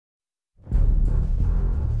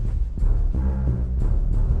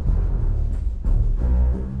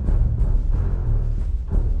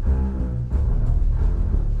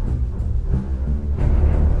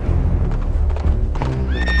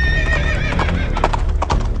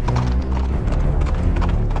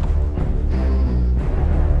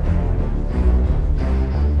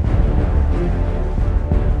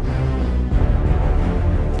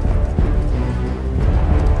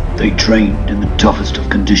trained in the toughest of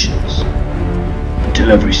conditions,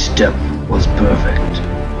 until every step was perfect.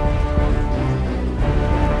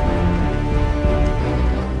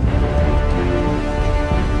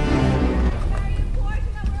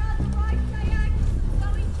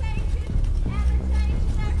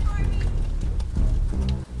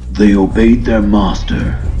 They obeyed their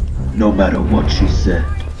master, no matter what she said.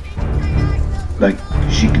 Like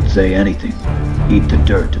she could say anything, eat the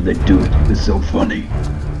dirt, and they'd do it. It was so funny.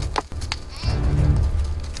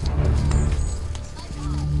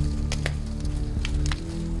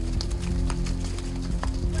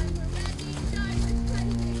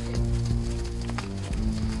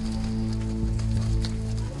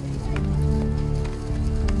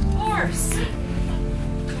 Horse! I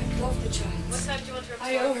love the child. What time do you want her?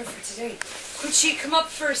 I owe her for today. Could she come up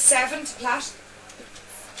for 7 to Platt?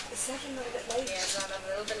 Is 7 a bit late? Yeah, I'm a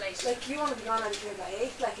little bit late. Like, you want to be gone out of here by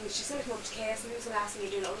 8, like, and she's going to come up to chaos and who's going to ask me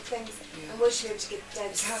to do other things, and will she be able to get dead?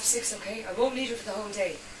 It's 6:30, okay? I won't need her for the whole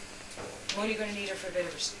day. I'm only going to need her for a bit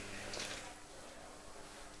of it.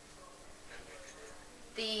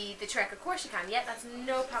 The trek, of course you can. Yeah, that's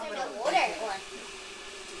no problem at all.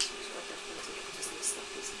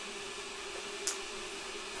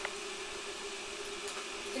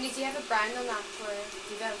 Denise, do you have a brand on that for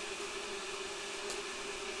the belt?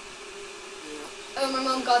 Oh, my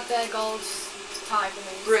mum got the gold tie for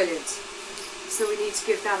me. Brilliant. So we need to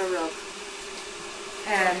give that a rub.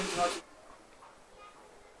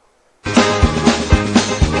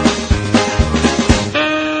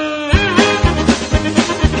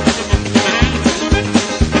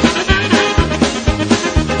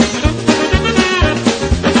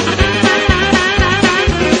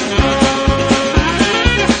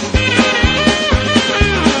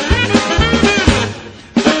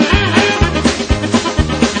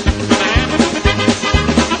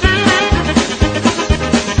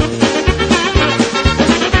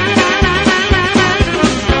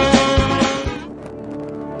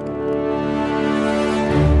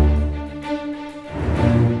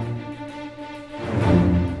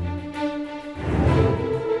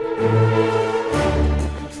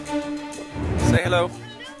 Say hello.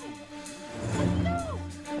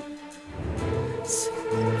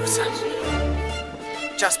 What's that?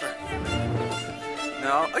 Jasper.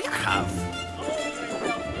 No. Oh, you have.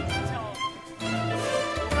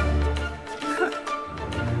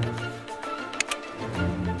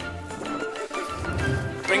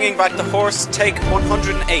 Bringing back the horse, take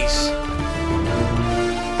 108.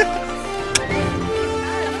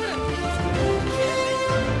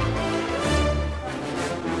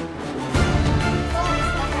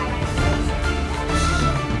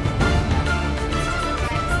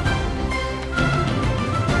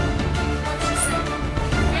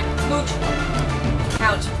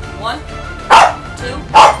 Count. 1, 2,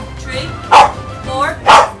 3, 4.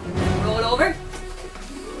 Roll over.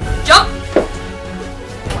 Jump.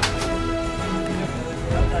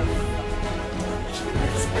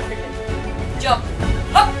 Jump.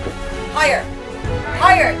 Up. Higher.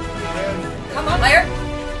 Higher. Come on. Higher.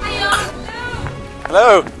 Hello.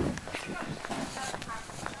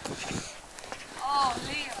 Oh,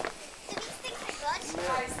 Leo.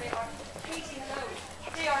 Guys, they are hating low.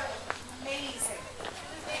 They are amazing.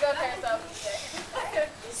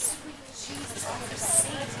 Sweet Jesus, I've never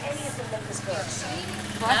seen any of them look as good.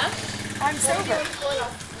 What? Huh? I'm sober.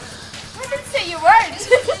 I didn't say you weren't.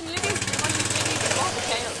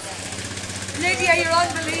 Lydia, you're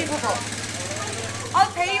unbelievable.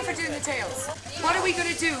 I'll pay you for doing the tails. What are we going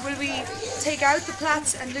to do? Will we take out the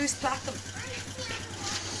plaits and loose plait them?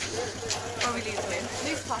 Or we leave them in?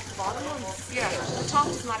 Loose plait the bottom ones? Yeah. The top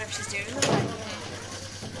doesn't matter if she's doing them.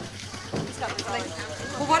 Like,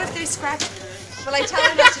 well, what if they scratch? Well, I tell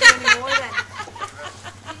her not to do any more then.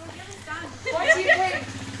 What do you think?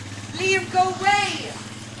 Liam, go away!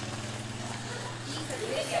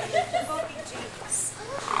 Fucking genius.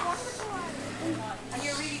 And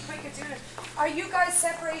you're really quick at doing it. Are you guys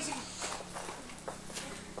separating?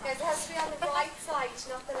 It has to be on the right side,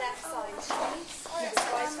 not the left side. Yes,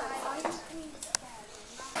 right side.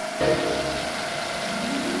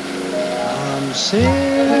 I'm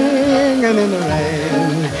singing in the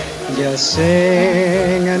rain, just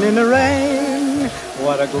singing in the rain.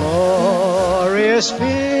 What a glorious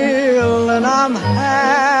feeling, I'm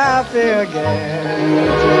happy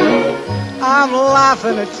again. I'm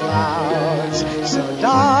laughing at clouds so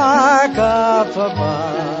dark up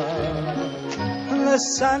above, and the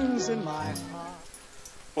sun's in my heart.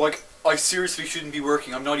 Like, I seriously shouldn't be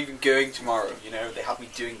working. I'm not even going tomorrow, you know? They have me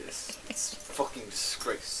doing this. It's a fucking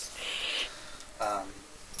disgrace. I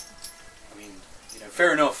mean, you know,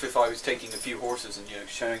 fair enough if I was taking a few horses and, you know,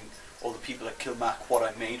 showing all the people at Kilmac what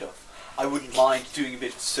I'm made of. I wouldn't mind doing a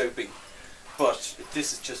bit of soaping, but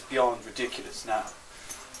this is just beyond ridiculous now.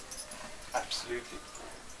 Absolutely.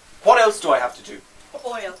 What else do I have to do?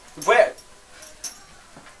 Oil. Where?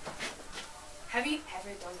 Have you ever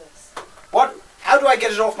done this? What? How do I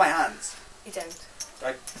get it off my hands? You don't.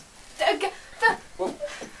 I... Whoa.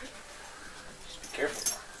 Just be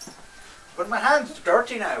careful. But my hands are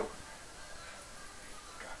dirty now.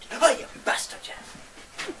 Oh, you bastard,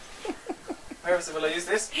 yeah. Where is it? Will I use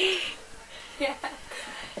this? Yeah.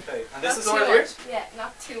 Okay. And this Not is too oil here? much. Yeah,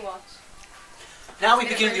 not too much. Now we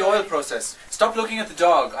begin the oil process. Stop looking at the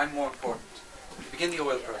dog. I'm more important. Begin the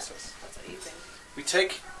oil process. That's what you think. We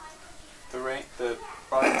take the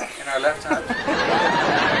rod in our left hand.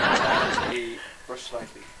 We brush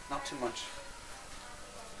slightly, not too much.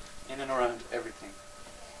 In and around everything.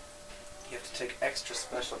 You have to take extra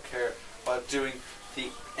special care while doing the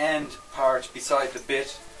end part beside the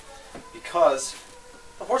bit, because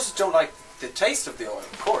the horses don't like the taste of the oil.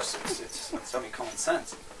 Of course, it's only common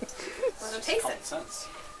sense. Well, don't taste Common it. sense.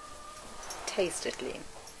 Taste it, Liam.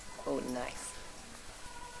 Oh, nice.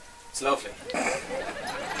 It's lovely.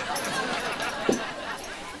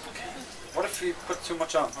 What if you put too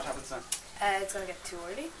much on? What happens then? It's gonna get too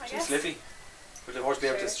oily, I Too guess. slippy. Would the horse be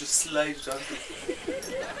able to Sure. just slide it on?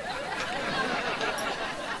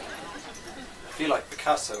 I feel like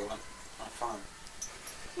Picasso on a farm.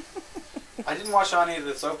 I didn't wash any of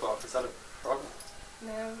the soap off. Is that a problem?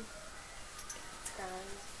 No. It's grand.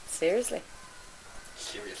 Seriously?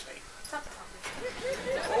 Seriously. It's not a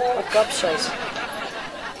problem. What gobshite.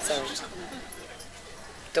 Sorry.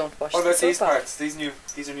 Don't wash What the about these soap off. parts? These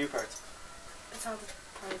are new parts. It's all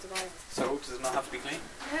part of the wine. So does it not have to be clean?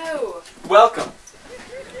 No. Welcome.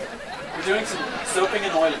 We're doing some soaping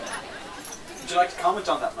and oiling. Would you like to comment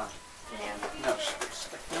on that, Matt? Yeah. No.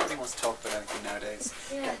 Nobody wants to talk about anything nowadays.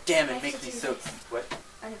 Yeah. God damn it, make me so. What?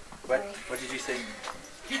 I What? What did you say?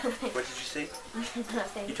 What did you say?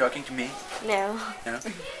 Nothing. You talking to me? No. No?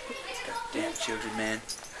 God damn children, man.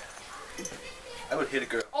 I would hit a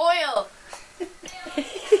girl. Oil.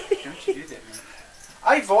 Don't you do that, man.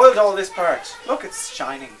 I've oiled all this part. Look, it's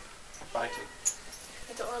shining brightly.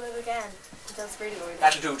 I don't oil it again. It does really oily.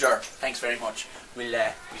 That'll do, Jar. Thanks very much.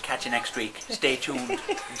 We'll catch you next week. Stay tuned and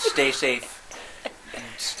stay safe. And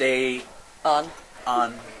stay On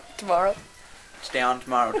on. tomorrow. Stay on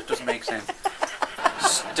tomorrow. That doesn't make sense.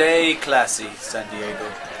 Stay classy, San Diego.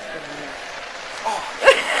 Oh.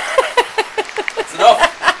 That's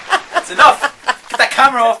enough. That's enough. Get that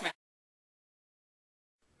camera off me.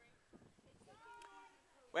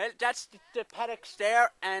 Well, that's the paddocks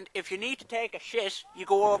there, and if you need to take a shit, you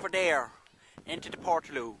go over there, into the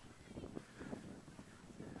Portaloo.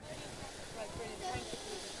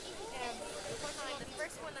 The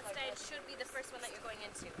first one that's stayed should be the first one that you're going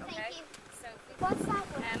into, okay? Thank you. So, What's that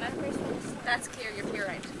one? that's clear, you're pure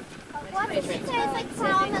right. What if it says like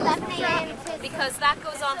from 11 a.m. to... Because that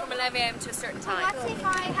goes on from 11 a.m. to a certain time. What if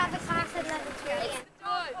I have a class at 11 Good. to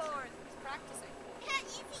 11? It's practicing.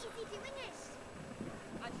 Easy doing it.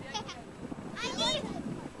 I need...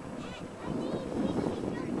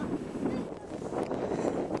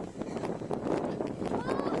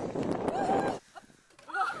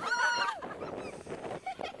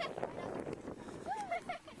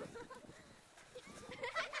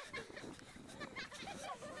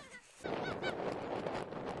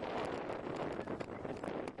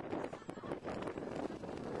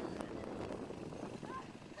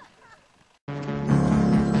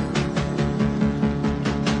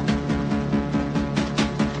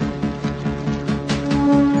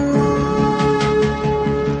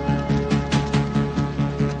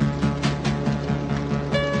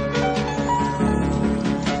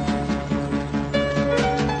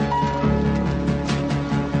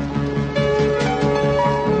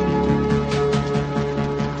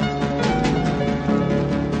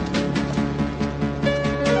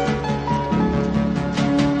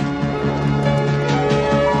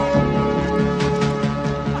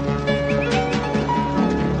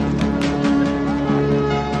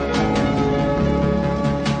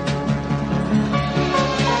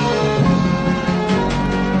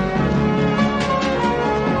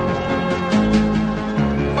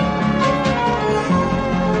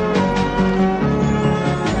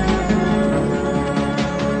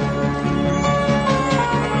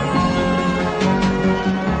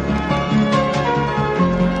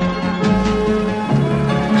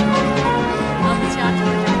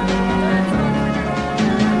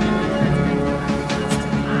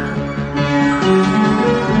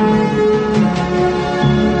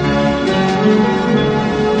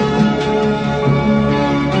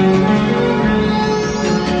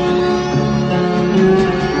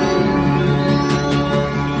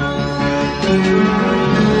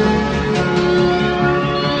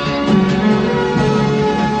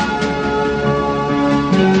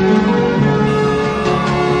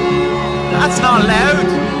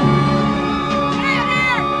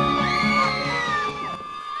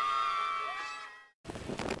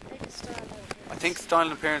 think Style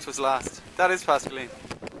and Appearance was last. That is Pascaline.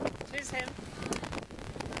 Who's him?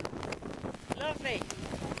 Lovely.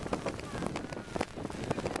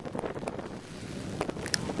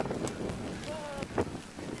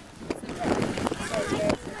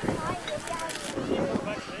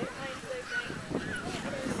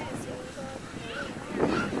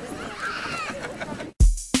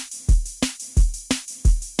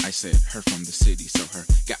 I said her from the city, so her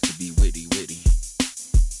got to be witty, witty.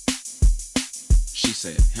 She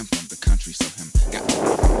said him from the country, so him got to be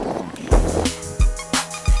funky.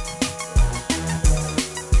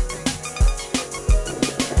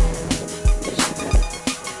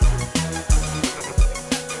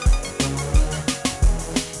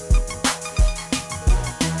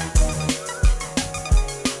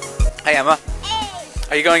 Hey Emma.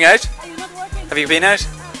 Are you going out? Have you been out?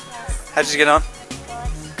 How did you get on?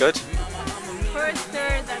 Good.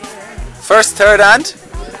 First, third and?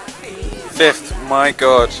 Fifth. My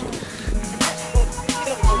God.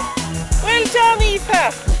 Well done,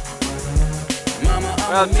 Eva.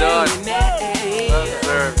 Well done. Well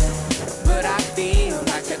deserved. But I feel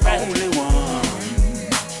like the only one.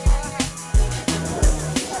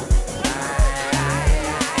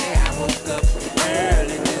 I woke up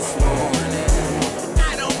early this morning.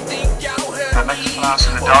 I don't think y'all heard The next class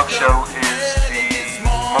in the dog show is the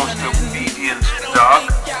most obedient dog.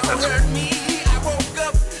 That's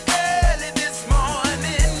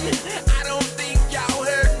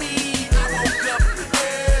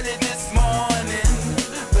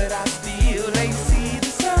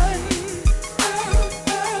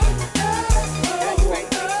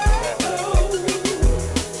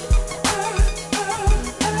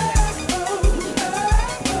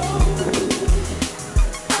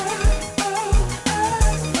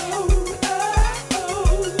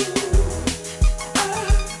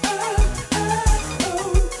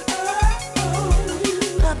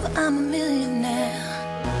I'm a millionaire.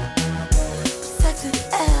 Sex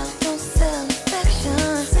with L, don't sell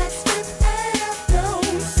affection. Sex with L,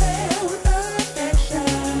 don't sell affection.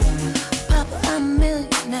 Papa, I'm a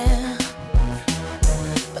millionaire,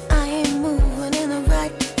 but I ain't moving in the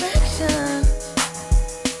right direction.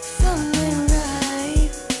 Something ain't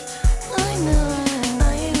right. I know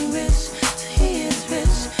I ain't rich, so he is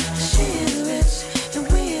rich, she is rich, and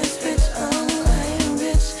we is rich. Oh, I ain't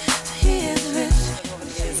rich, so he is rich.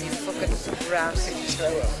 Round 6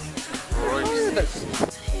 Horrible.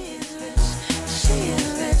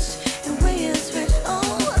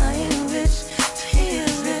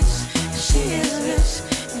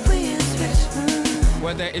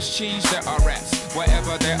 Where there is cheese, there are rats.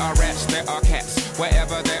 Wherever there are rats, there are cats.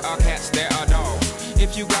 Wherever there are cats, there are dogs.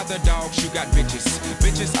 If you got the dogs, you got bitches.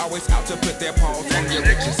 Bitches always out to put their paws on your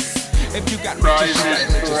riches. If you got riches, you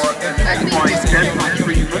got riches. If you got riches in your life, you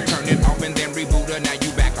return it off and then reboot her. Now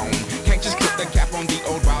you back on. Can't just put the cap on the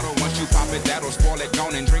old bottle. Once you pop it, that'll spoil it.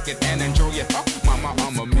 Gone and drink it and enjoy it. Oh, mama,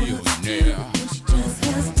 I'm a millionaire.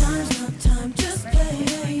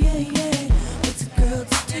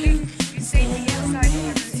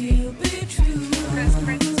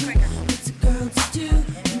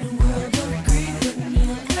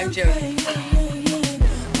 I'm joking.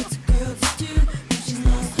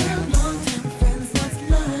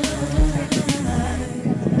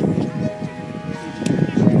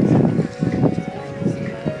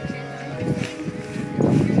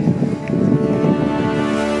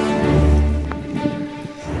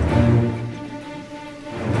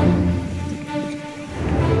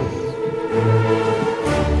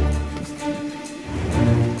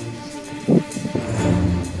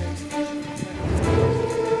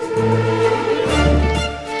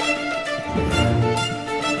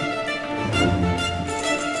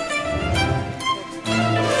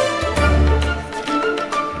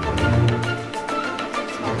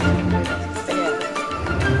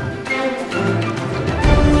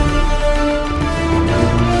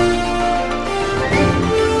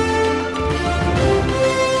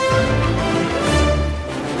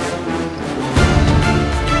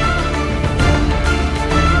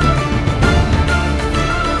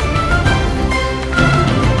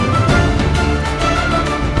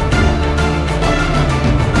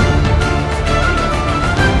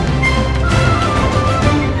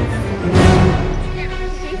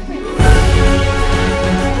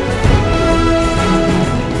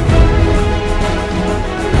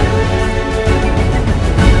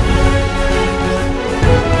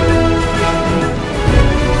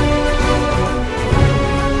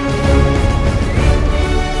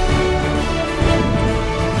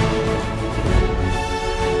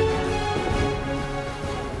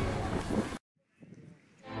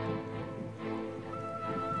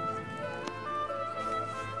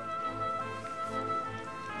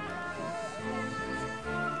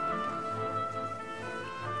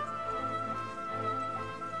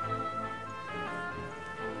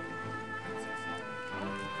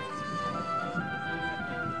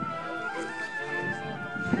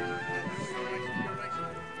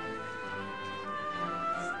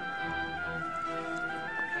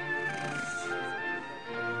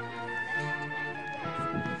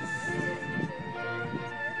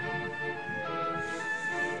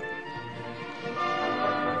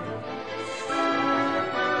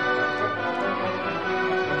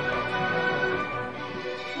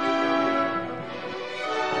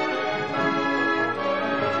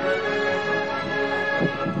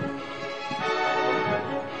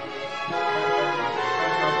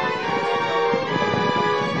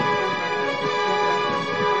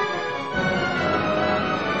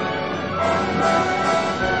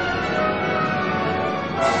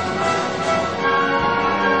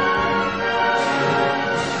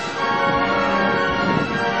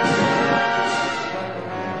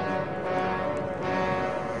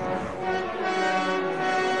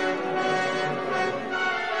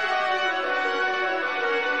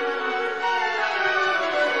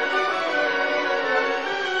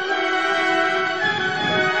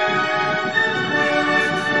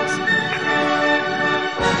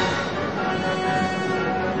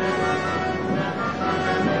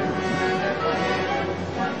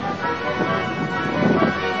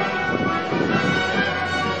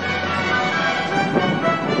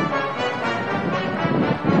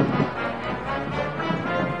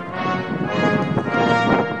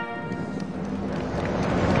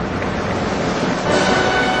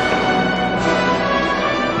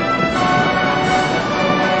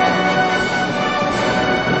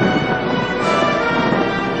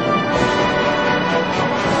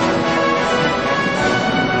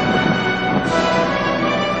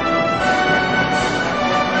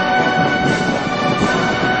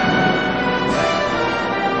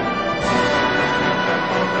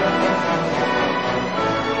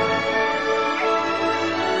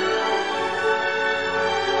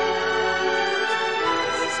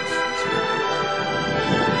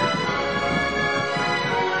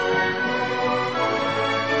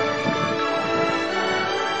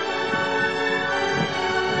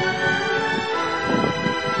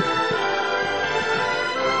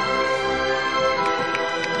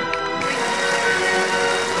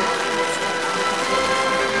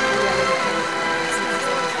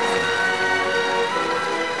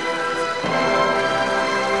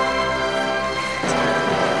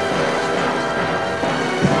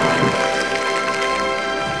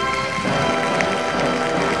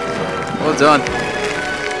 done.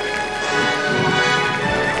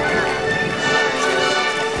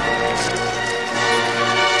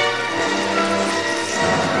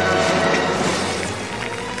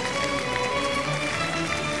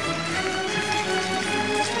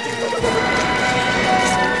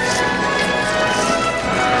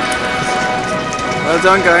 Well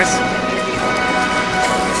done, guys.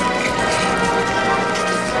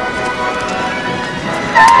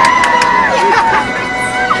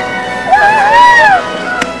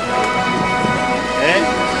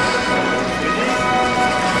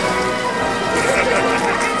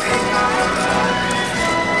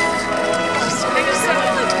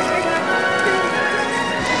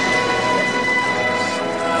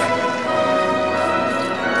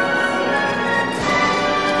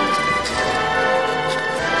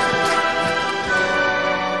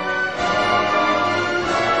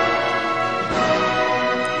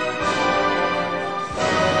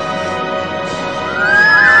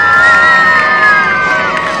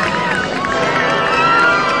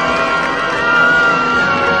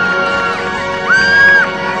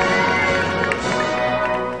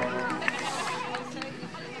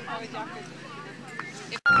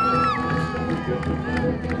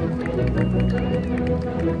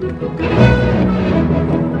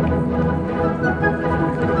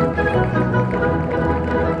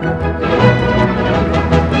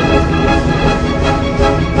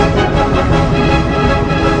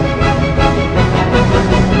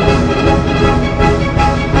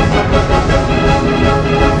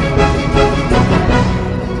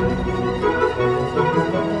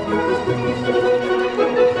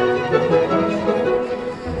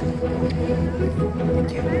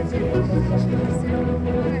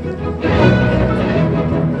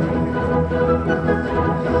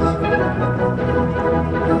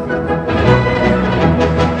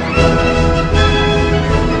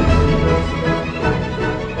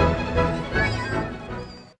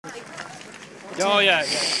 Oh yeah.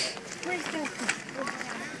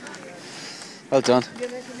 Well done.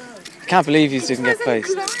 I can't believe you didn't get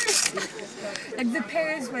placed. Like the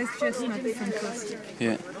pears was just not fantastic.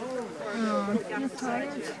 Yeah. Oh, you're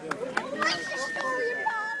tired.